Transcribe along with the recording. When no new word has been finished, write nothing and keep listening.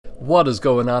What is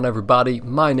going on, everybody?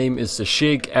 My name is the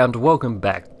Shig and welcome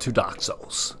back to Dark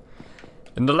Souls.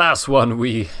 In the last one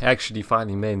we actually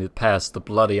finally made it past the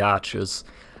bloody arches,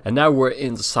 and now we're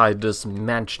inside this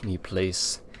mansion-y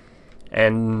place.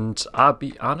 And I'll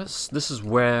be honest, this is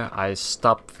where I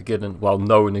stopped forgetting, well,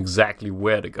 knowing exactly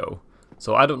where to go.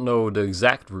 So I don't know the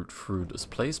exact route through this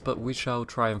place, but we shall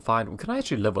try and find. Can I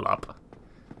actually level up?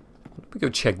 Let me go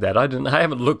check that. I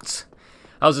haven't looked.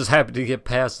 I was just happy to get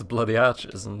past the bloody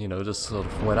arches and, you know, just sort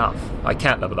of went off. I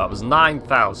can't level up. It's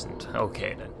 9,000.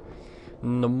 Okay,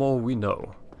 then. The more we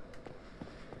know.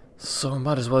 So I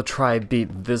might as well try and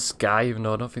beat this guy, even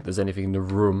though I don't think there's anything in the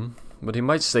room. But he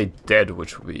might stay dead,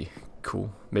 which would be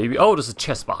cool. Maybe. Oh, there's a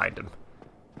chest behind him.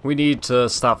 We need to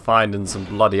start finding some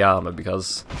bloody armor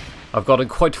because I've gotten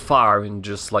quite far in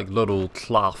just like little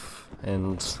cloth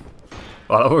and...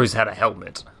 well, I've always had a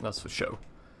helmet. That's for sure.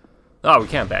 Oh, we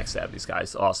can't backstab these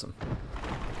guys. Awesome.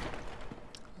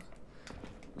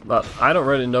 But I don't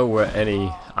really know where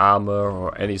any armor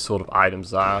or any sort of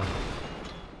items are.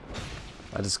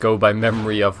 I just go by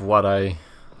memory of what I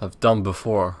have done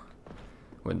before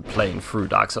when playing through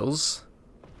Dark Souls.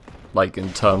 Like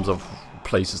in terms of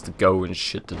places to go and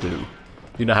shit to do.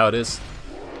 You know how it is?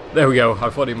 There we go.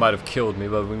 I thought he might have killed me,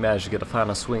 but we managed to get a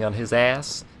final swing on his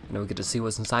ass. And then we get to see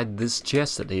what's inside this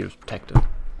chest that he was protecting.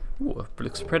 Ooh, it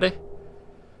looks pretty.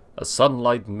 A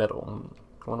sunlight medal.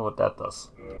 I wonder what that does.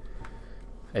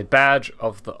 A badge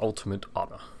of the ultimate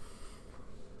honor.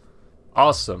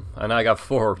 Awesome. And I got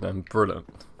 4 of them.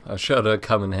 Brilliant. I'm sure they'll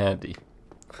come in handy.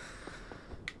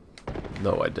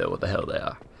 No idea what the hell they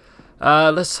are.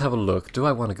 Let's have a look. Do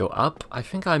I want to go up? I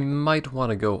think I might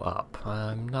want to go up.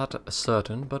 I'm not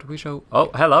certain, but we shall...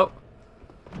 oh, hello.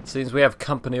 Seems we have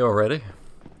company already.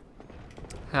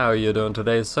 How are you doing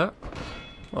today, sir?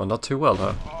 Oh, not too well,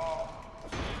 huh?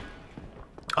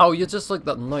 Oh, you're just like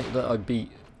that knight that I beat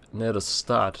near the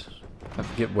start. I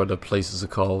forget what the places are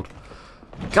called.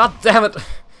 God damn it!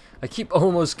 I keep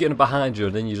almost getting behind you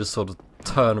and then you just sort of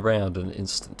turn around in an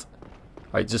instant.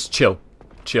 Alright, just chill.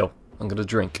 Chill. I'm gonna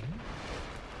drink.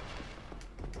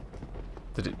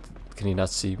 Can he not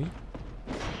see me?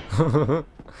 I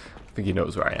think he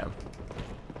knows where I am.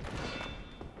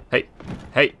 Hey!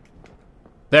 Hey!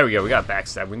 There we go, we got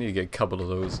backstab. We need to get a couple of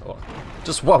those. Or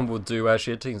just one will do,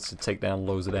 actually. It tends to take down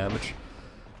loads of damage.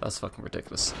 That's fucking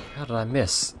ridiculous. How did I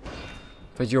miss?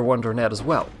 But you're wondering that as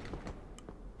well.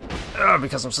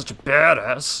 Because I'm such a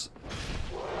badass.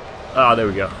 Ah, there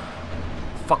we go.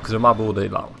 Fuck them up all day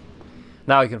long.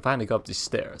 Now I can finally go up these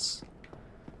stairs.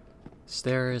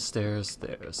 Stairs, stairs,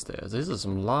 stairs, stairs. This is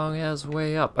some long ass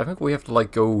way up. I think we have to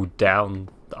like go down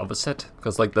the other set.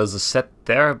 Because like there's a set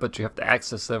there, but you have to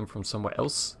access them from somewhere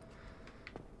else.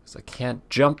 Because I can't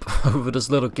jump over this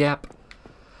little gap.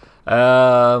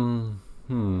 What's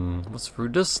through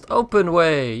this open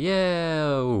way?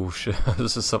 Yeah. Oh shit.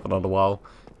 This is something on the wall.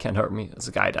 Can't hurt me. There's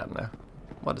a guy down there.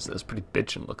 What is this? Pretty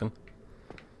bitchin' looking.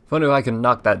 If only I can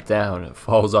knock that down and it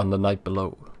falls on the night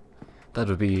below. That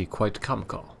would be quite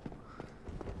comical.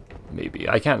 Maybe.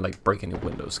 I can't like break any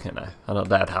windows, can I? I'm not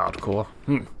that hardcore.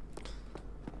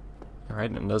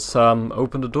 Alright, and let's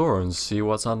open the door and see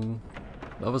what's on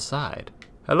the other side.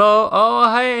 Hello?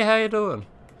 Oh, hey, how you doing?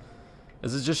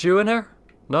 Is it just you in here?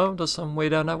 No? There's some way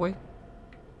down that way?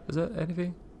 Is there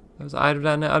anything? There's an item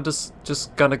down there? I'm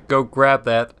just gonna go grab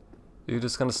that. You're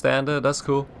just gonna stand there? That's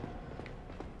cool.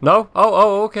 No?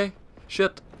 Oh, okay.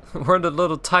 Shit. We're in a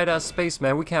little tight-ass space,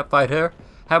 man. We can't fight here.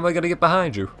 How am I gonna get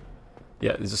behind you?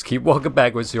 Yeah, just keep walking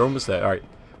backwards. You're almost there. Alright.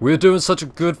 We were doing such a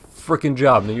good freaking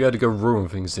job, and you had to go ruin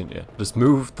things, didn't you? Just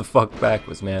move the fuck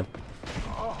backwards, man.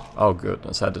 Oh,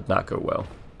 goodness. That did not go well.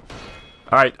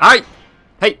 Alright. Alright!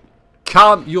 Hey!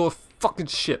 Calm your fucking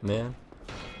shit, man.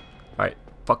 Alright.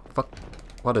 Fuck.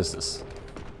 What is this?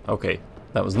 Okay.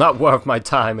 That was not worth my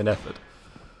time and effort.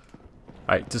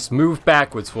 Alright. Just move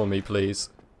backwards for me, please.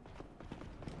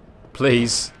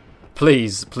 Please.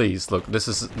 Please. Look, this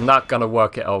is not gonna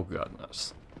work at all.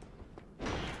 Goodness.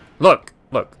 Look.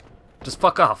 Just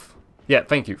fuck off. Yeah,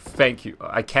 thank you.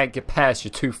 I can't get past.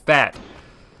 You're too fat.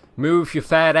 Move your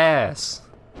fat ass.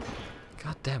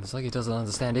 God damn, it's like he doesn't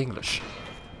understand English.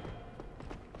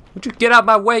 Would you get out of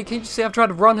my way? Can't you see I'm trying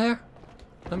to run here?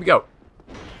 Let me go.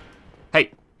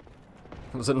 Hey.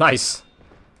 Was it nice?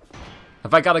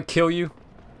 Have I gotta kill you?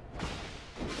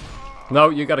 No,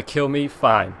 you gotta kill me?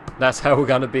 Fine. That's how we're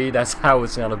gonna be. That's how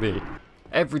it's gonna be.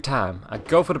 Every time I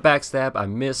go for the backstab, I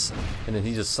miss, and then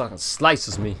he just fucking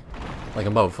slices me like a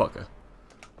motherfucker.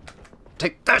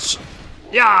 Take this!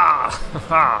 Yeah!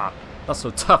 Not so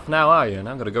tough now, are you? And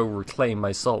I'm gonna go reclaim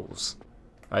my souls.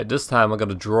 Alright, this time I'm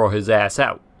gonna draw his ass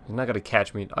out. He's not gonna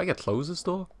catch me. I gotta close this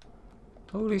door?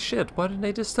 Holy shit, why didn't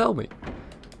they just tell me?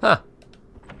 Huh.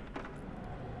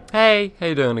 Hey, how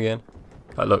you doing again?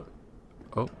 Oh, look.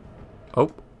 Oh.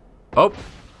 Oh. Oh.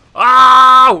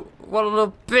 Oh! What a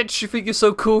little bitch. You think you're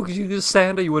so cool because you can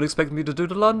stand there. You wouldn't expect me to do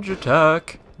the lunge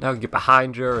attack. Now I can get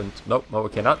behind you and... Nope, no, we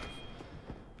cannot.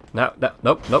 No, no,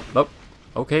 nope, nope, nope.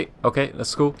 Okay, okay,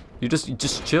 that's cool. You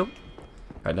just chill.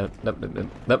 Alright, nope, nope, nope,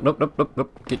 nope, nope, nope, nope,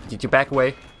 nope. Get your back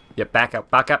away. Yeah, back up,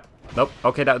 back up. Nope,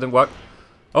 okay, that didn't work.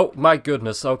 Oh, my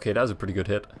goodness. Okay, that was a pretty good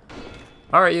hit.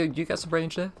 Alright, you got some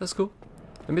range there. That's cool.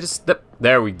 Let me just step.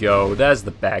 There we go. That's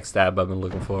the backstab I've been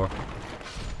looking for.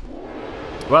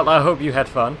 Well, I hope you had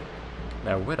fun.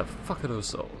 Now, where the fuck are those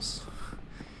souls?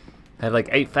 I had like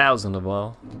 8,000 of them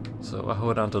all, so I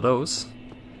hold on to those.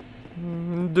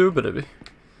 Doobity.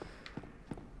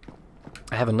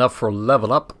 I have enough for a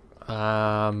level up.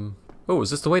 Oh,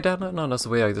 is this the way down there? No, that's the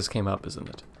way I just came up, isn't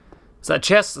it? Is that a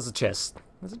chest? It's a chest.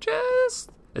 It's a chest.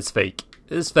 It's fake.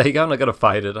 It's fake. I'm not gonna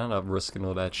fight it. I'm not risking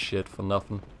all that shit for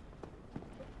nothing.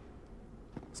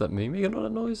 Is that me making all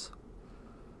that noise?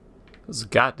 There's a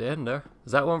goddamn there.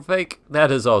 Is that one fake?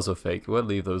 That is also fake. We'll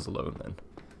leave those alone then.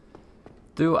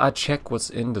 Do I check what's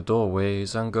in the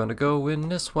doorways? I'm gonna go in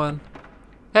this one.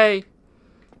 Hey!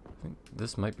 I think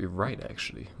this might be right,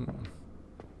 actually. I'm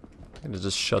gonna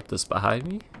just shut this behind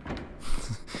me.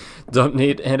 Don't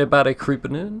need anybody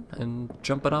creeping in and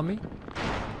jumping on me.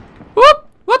 Whoop!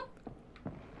 What?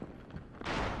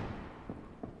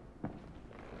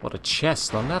 What a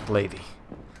chest on that lady.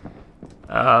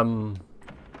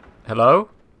 Hello?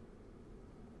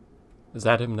 Is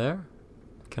that him there?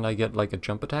 Can I get like a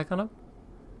jump attack on him?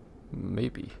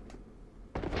 Maybe.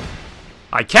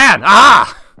 I can!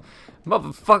 Ah!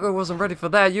 Motherfucker wasn't ready for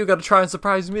that. You gotta try and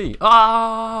surprise me.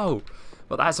 Oh!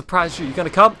 Well, I surprised you. You gonna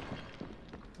come?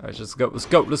 Alright, let's go. Let's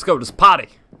go. Let's go. Let's party.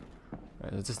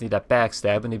 Alright, I just need that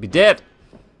backstab and he'd be dead.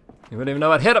 He wouldn't even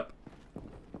know I'd hit him.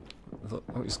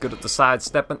 Oh, he's good at the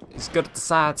sidestepping. He's good at the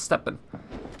sidestepping.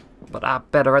 But I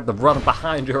better at the running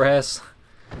behind your ass.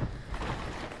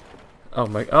 Oh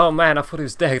my, oh man, I thought he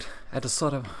was dead. I had to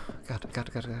sort of, got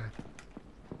it.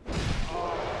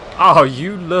 Oh,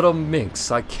 you little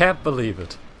minx, I can't believe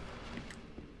it.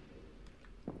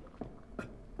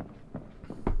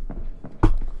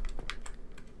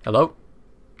 Hello?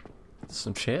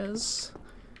 Some chairs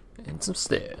and some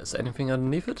stairs. Anything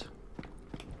underneath it?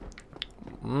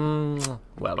 Well,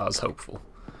 I was hopeful.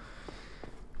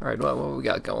 Alright, well, what we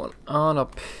got going on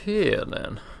up here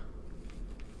then?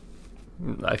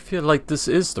 I feel like this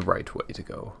is the right way to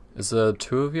go. Is there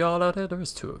two of y'all out here? There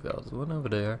is two of y'all. There's one over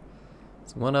there.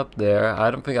 There's one up there. I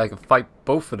don't think I can fight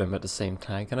both of them at the same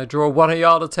time. Can I draw one of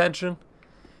y'all attention?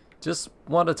 Just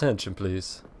one attention,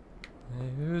 please.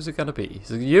 Who's it gonna be?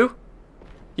 Is it you?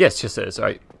 Yes, yes it is.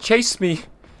 Alright, chase me.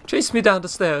 Chase me down the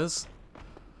stairs.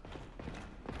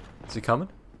 Is he coming?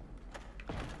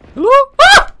 Hello?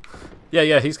 Ah!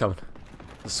 Yeah, he's coming.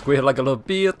 Squeal like a little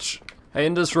bitch. Hey,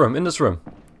 in this room, in this room.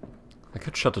 I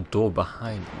could shut the door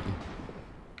behind me.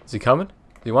 Is he coming? Do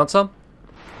you want some?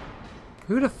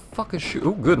 Who the fuck is shooting?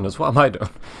 Oh goodness, what am I doing?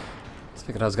 I was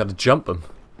thinking I was gonna jump him.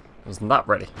 I was not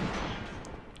ready.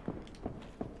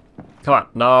 Come on.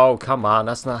 No, come on.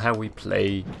 That's not how we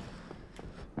play.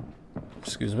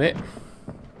 Excuse me.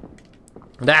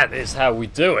 That is how we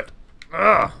do it.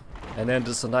 Ugh. And then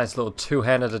just a nice little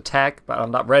two-handed attack, but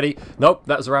I'm not ready. Nope,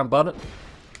 that was the wrong button.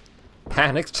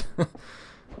 Panicked.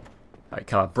 Alright,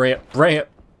 come on, bring it, bring it.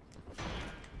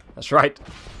 That's right.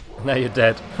 Now you're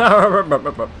dead.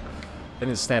 I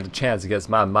didn't stand a chance against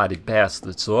my mighty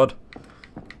bastard sword.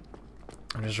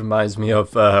 This reminds me of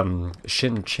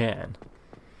Shin-chan.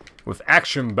 With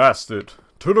action bastard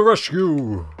to the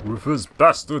rescue with his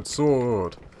bastard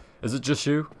sword. Is it just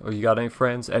you? Or you got any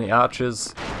friends? Any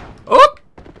archers? Oh!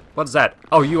 What is that?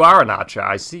 Oh, you are an archer,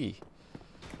 I see.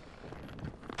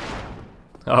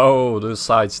 Oh, the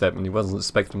sidestepping. He wasn't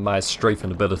expecting my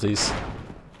strafing abilities.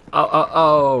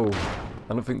 Oh.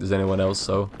 I don't think there's anyone else,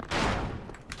 so.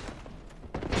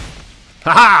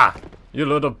 Haha! You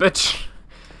little bitch!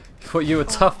 You thought you were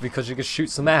tough because you could shoot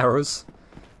some arrows.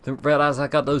 Didn't realize I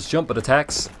got those jumping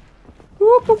attacks.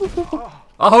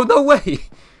 Oh, no way!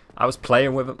 I was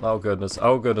playing with him. Oh, goodness.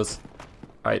 Oh, goodness.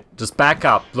 Alright, just back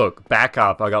up. Look, back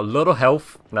up. I got a little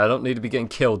health, and I don't need to be getting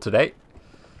killed today.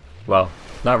 Well,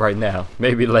 not right now.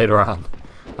 Maybe later on.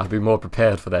 I'll be more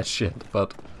prepared for that shit,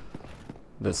 but...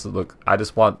 Look, I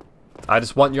just want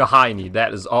your hiney.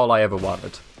 That is all I ever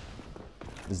wanted.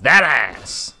 Is that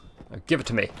ass! Now give it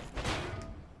to me.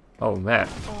 Oh, man.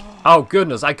 Oh,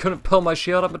 goodness. I couldn't pull my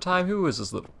shield up in time. Who is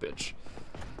this little bitch?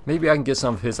 Maybe I can get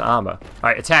some of his armor.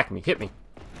 Alright, attack me. Hit me.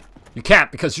 You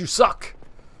can't because you suck.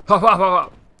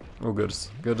 Oh, goodness.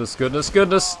 Goodness, goodness,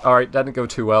 goodness. Alright, that didn't go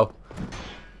too well.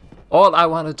 All I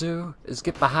want to do is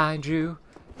get behind you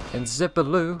and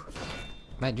zip-a-loo.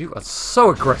 Man, you are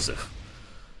so aggressive.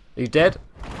 Are you dead?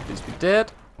 Please be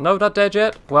dead. No, not dead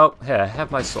yet. Well, here,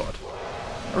 have my sword.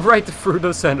 Right through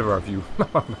the center of you.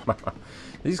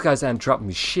 These guys aren't dropping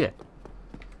me shit.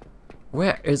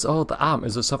 Where is all the arm?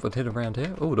 Is there something hidden around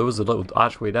here? Oh, there was a little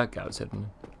archway that guy was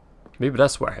hidden. Maybe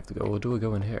that's where I have to go. Or do I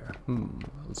go in here?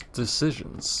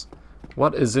 Decisions.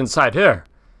 What is inside here?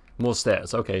 More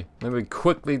stairs. Okay. Let me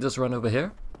quickly just run over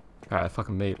here. Alright, I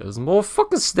fucking made it. There's more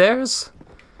fucking stairs?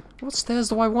 What stairs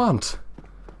do I want?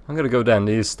 I'm gonna go down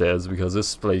these stairs because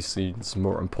this place seems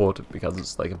more important because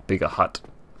it's like a bigger hut.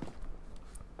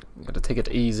 Gotta take it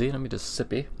easy. Let me just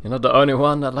sippy. You're not the only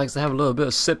one that likes to have a little bit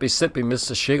of sippy,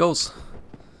 Mr. Shigals.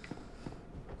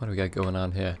 What do we got going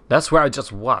on here? That's where I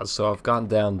just was, so I've gone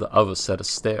down the other set of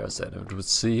stairs, and it would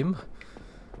seem.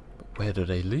 But where do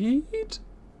they lead?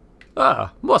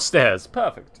 Ah, more stairs.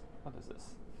 Perfect. What is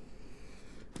this?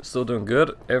 We're still doing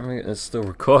good. Everything is still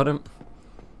recording.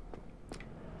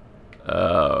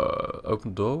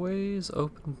 Open doorways.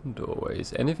 Open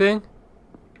doorways. Anything?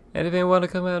 Anything want to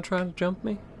come out and try to jump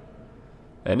me?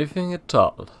 Anything at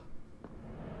all?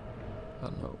 I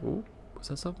don't know. Ooh, was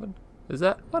that something? Is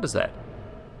that? What is that?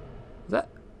 Is that?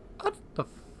 What the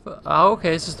fuck? Oh,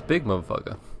 okay, it's just a big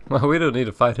motherfucker. Well, we don't need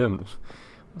to fight him.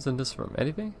 What's in this room?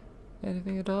 Anything?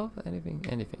 Anything at all? Anything?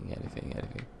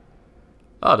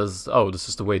 Oh, this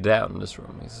is the way down in this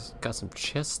room. He's got some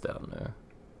chests down there.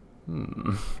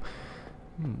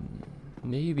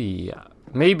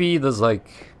 Maybe there's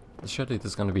like... Surely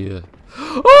there's gonna be a...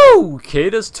 Oh, okay,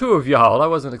 there's two of y'all. I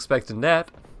wasn't expecting that.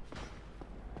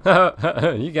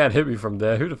 You can't hit me from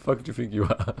there. Who the fuck do you think you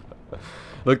are?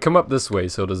 Look, come up this way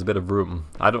so there's a bit of room.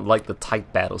 I don't like the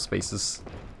tight battle spaces.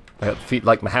 I got feet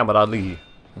like Muhammad Ali,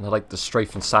 and I like to strafe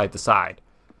from side to side.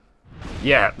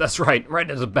 Yeah, that's right. Right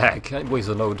in the back. I ain't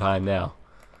wasting no time now.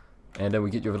 And then we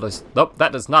get your release. Nope,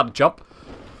 that is not a jump.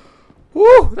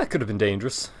 Woo, that could have been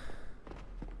dangerous.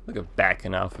 Look at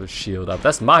backing out for a shield up.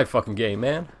 That's my fucking game,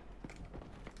 man.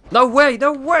 No way,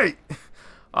 no way!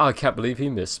 Oh, I can't believe he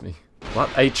missed me. What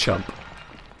a chump.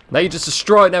 Now you just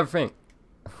destroyed everything.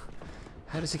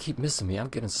 How does he keep missing me? I'm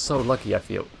getting so lucky, I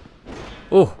feel.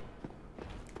 Oh.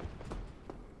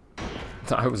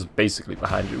 I was basically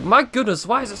behind you. My goodness,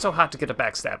 why is it so hard to get a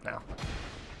backstab now?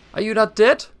 Are you not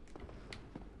dead?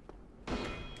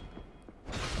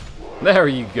 There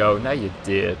you go, now you're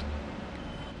dead.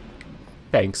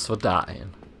 Thanks for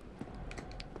dying.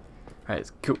 Alright,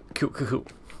 cool.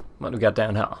 What do we got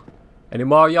down here? Any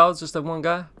more y'all? Just that one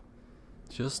guy?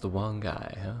 Just the one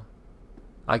guy, huh?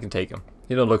 I can take him.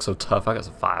 He don't look so tough. I got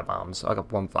some firebombs. I got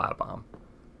one firebomb.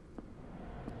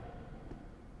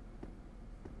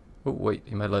 Oh, wait.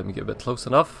 He might let me get a bit close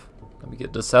enough. Let me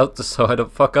get this out just so I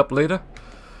don't fuck up later.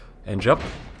 And jump.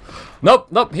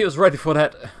 Nope. He was ready for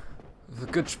that. It was a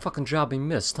good fucking job he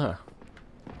missed, huh?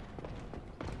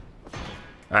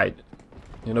 Alright,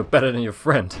 you're no better than your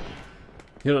friend.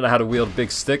 You don't know how to wield a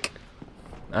big stick.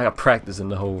 I got practice in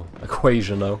the whole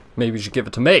equation though. Maybe you should give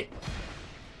it to me.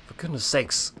 For goodness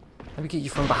sakes, let me get you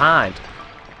from behind.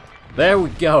 There we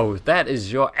go. That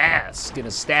is your ass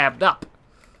getting stabbed up.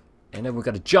 And then we're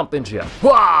gonna jump into you.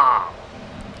 Wow!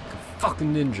 Like a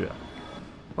fucking ninja.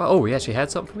 Well, oh, he actually had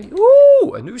something for me.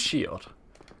 Ooh, a new shield.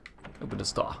 Open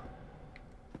this door.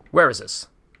 Where is this?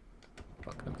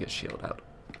 Fuck, let me get a shield out.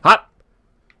 Hot!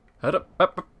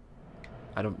 Up.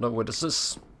 I don't know where this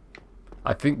is.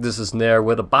 I think this is near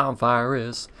where the bonfire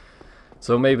is.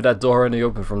 So maybe that door only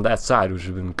opened from that side, which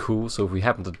would have been cool. So if we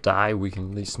happen to die, we can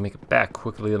at least make it back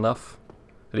quickly enough.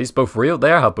 Are these both real?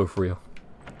 They are both real.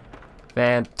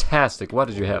 Fantastic. What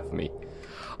did you have for me?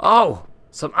 Oh,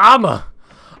 some armor.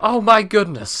 Oh my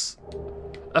goodness.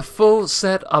 A full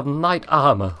set of knight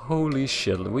armor. Holy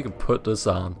shit. We can put this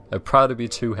on. It'd probably be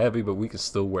too heavy, but we can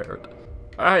still wear it.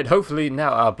 Alright, hopefully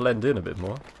now I'll blend in a bit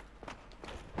more.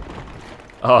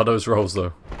 Oh, those rolls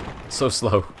though. So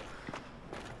slow.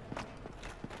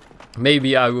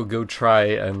 Maybe I will go try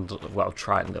and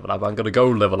level up. I'm gonna go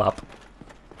level up.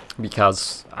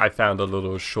 Because I found a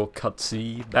little shortcut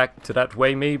back to that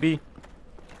way maybe.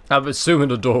 I'm assuming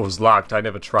the door was locked. I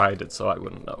never tried it, so I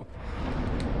wouldn't know.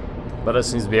 But that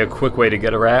seems to be a quick way to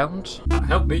get around.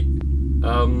 Help me.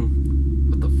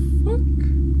 What the fuck?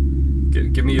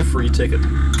 Give me a free ticket.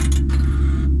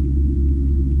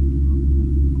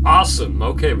 Awesome.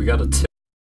 Okay, we got a ticket.